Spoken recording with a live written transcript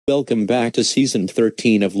Welcome back to Season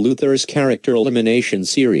 13 of Luther's Character Elimination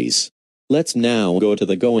series. Let's now go to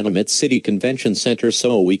the 𝓕𝓲𝓷𝓪𝓵𝓮 City Convention Center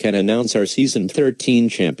so we can announce our Season 13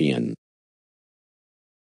 champion.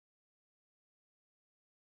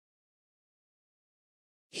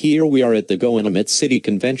 Here we are at the 𝓕𝓲𝓷𝓪𝓵𝓮 City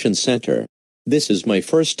Convention Center. This is my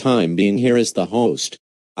first time being here as the host.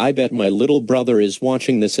 I bet my little brother is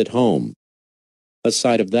watching this at home.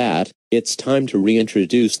 Aside of that, it's time to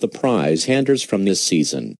reintroduce the prize handlers from this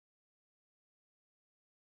season.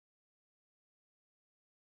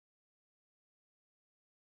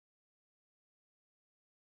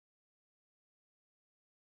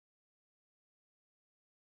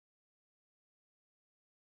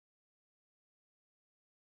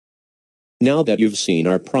 Now that you've seen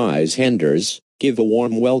our prize handlers, give a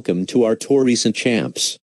warm welcome to our two recent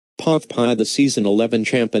champs. 𝓕𝓲𝓷𝓪𝓵𝓮 the Season 11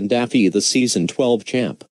 champ and 𝓕𝓲𝓷𝓪𝓵𝓮 the Season 12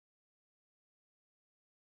 champ.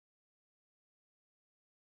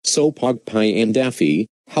 So 𝓕𝓲𝓷𝓪𝓵𝓮 and 𝓕𝓲𝓷𝓪𝓵,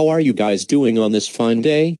 how are you guys doing on this fine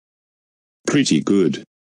day? Pretty good.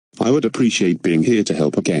 I would appreciate being here to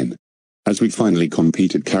help again, as we finally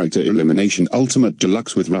competed Character Elimination Ultimate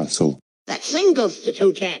Deluxe with Russell. That thing goes to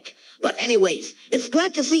toe tack. But anyways, it's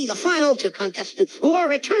glad to see the final two contestants who are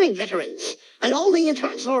returning veterans, and all the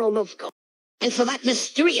interns are almost gone. And for that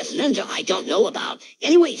mysterious ninja I don't know about,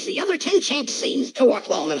 anyways, the other 10 champs seems to work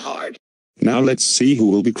long and hard. Now let's see who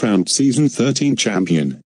will be crowned Season 13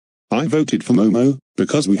 champion. I voted for Momo,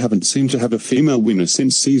 because we haven't seemed to have a female winner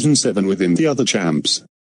since Season 7 within the other champs.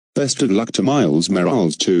 Best of luck to Miles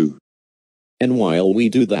Morales too. And while we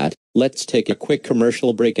do that, let's take a quick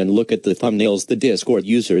commercial break and look at the thumbnails the Discord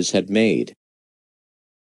users had made.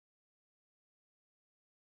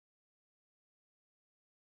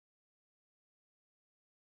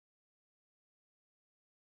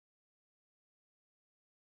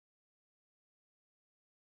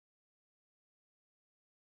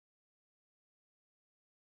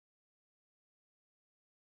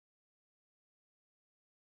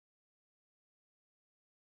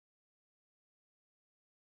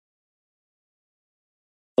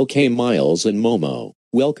 Okay, Miles and Momo,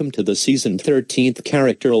 welcome to the Season 13th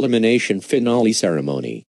Character Elimination Finale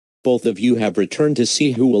Ceremony. Both of you have returned to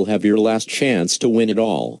see who will have your last chance to win it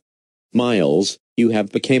all. Miles, you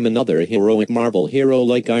have become another heroic Marvel hero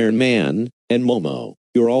like Iron Man, and Momo,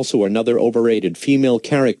 you're also another overrated female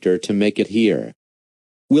character to make it here.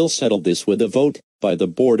 We'll settle this with a vote, by the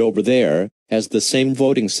board over there, as the same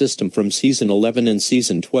voting system from Season 11 and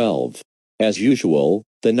Season 12. As usual,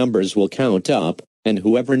 the numbers will count up, and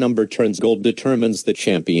whoever number turns gold determines the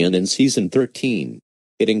champion in Season 13.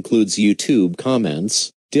 It includes YouTube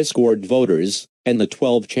comments, Discord voters, and the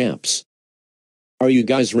 12 champs. Are you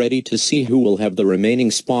guys ready to see who will have the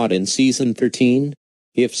remaining spot in Season 13?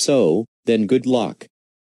 If so, then good luck.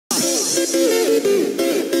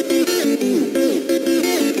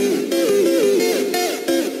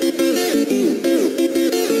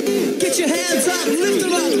 Get your hands up, lift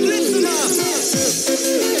them up, lift them up!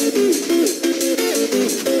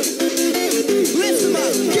 Lift them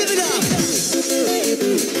up, give it up!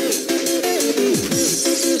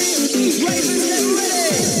 Ravens, get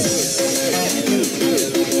ready!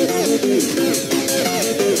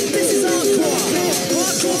 This is hardcore!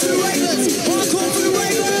 Hardcore for the Ravens! Hardcore for the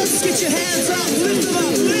Ravens! Get your hands up, lift them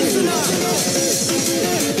up, lift them up!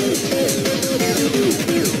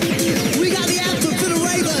 We got the anthem for the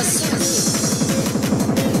Ravens!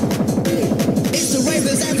 It's the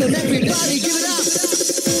Ravens anthem, everybody give it up!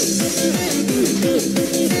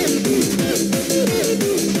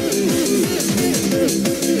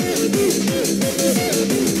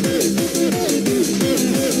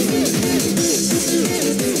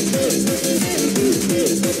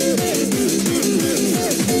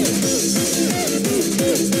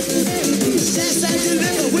 Dance and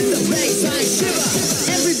deliver with the bassline shiver.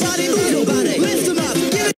 Everybody move your body, lift them up,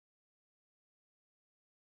 give it.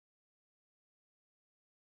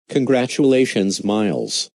 Congratulations,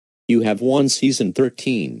 Miles. You have won Season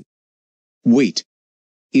 13. Wait.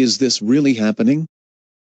 Is this really happening?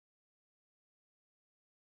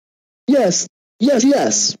 Yes. Yay, yay,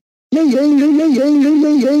 yay, yay, yay, yay,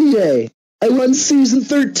 yay, yay, yay. I won Season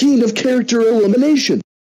 13 of Character Elimination.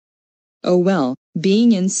 Oh well,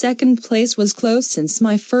 being in second place was close since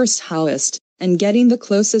my first host, and getting the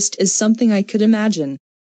closest is something I could imagine.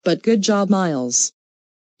 But good job, Miles.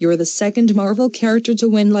 You're the second Marvel character to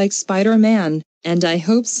win like Spider-Man, and I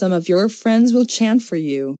hope some of your friends will chant for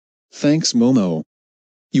you. Thanks, Momo.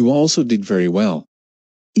 You also did very well.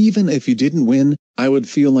 Even if you didn't win, I would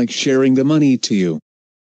feel like sharing the money to you.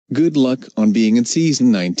 Good luck on being in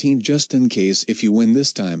Season 19 just in case if you win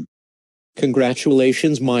this time.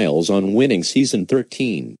 Congratulations, Miles, on winning Season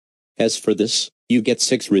 13. As for this, you get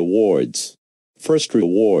 6 rewards. First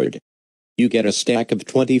reward. You get a stack of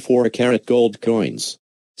 24-karat gold coins.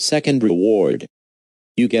 Second reward.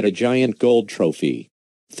 You get a giant gold trophy.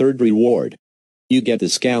 Third reward. You get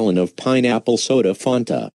this gallon of pineapple soda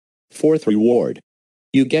Fanta. Fourth reward.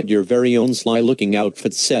 You get your very own sly-looking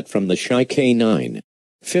outfit set from the Shy K9.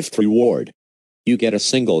 Fifth reward. You get a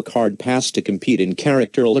single card pass to compete in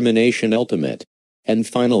Character Elimination Ultimate. And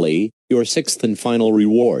finally, your sixth and final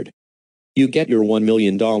reward. You get your $1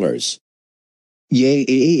 million. Yay!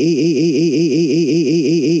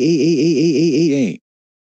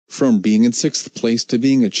 From being in 6th place to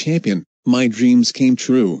being a champion, my dreams came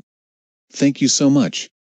true. Thank you so much.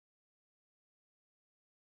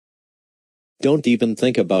 Don't even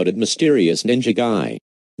think about it, mysterious ninja guy.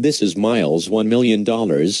 This is Miles' $1 million,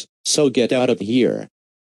 so get out of here.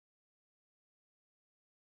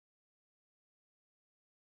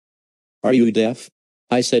 Are you deaf?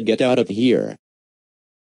 I said get out of here.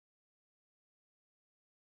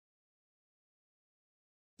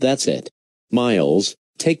 That's it. Miles,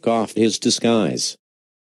 take off his disguise.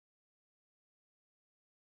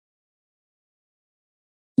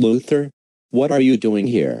 Luther? What are you doing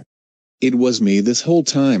here? It was me this whole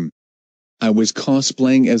time. I was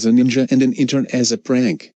cosplaying as a ninja and an intern as a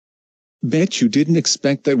prank. Bet you didn't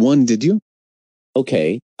expect that one, did you?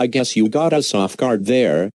 Okay, I guess you got us off guard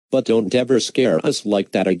there, but don't ever scare us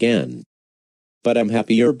like that again. But I'm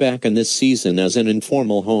happy you're back in this season as an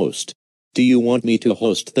informal host. Do you want me to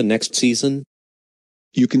host the next season?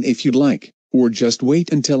 You can if you'd like, or just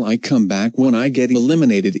wait until I come back when I get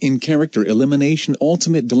eliminated in Character Elimination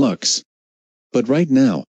Ultimate Deluxe. But right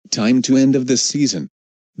now, time to end of this season.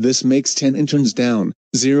 This makes 10 interns down,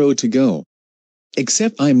 0 to go.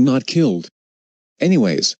 Except I'm not killed.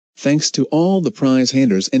 Anyways, thanks to all the prize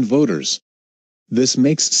handers and voters. This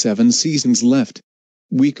makes 7 seasons left.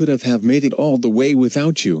 We could have made it all the way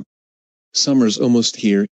without you. Summer's almost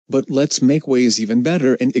here, but let's make ways even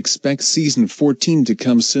better and expect season 14 to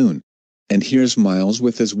come soon. And here's Miles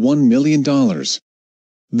with his $1 million.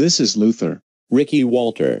 This is Luther. Ricky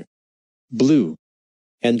Walter. Blue.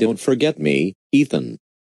 And don't forget me, Ethan.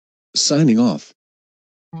 Signing off.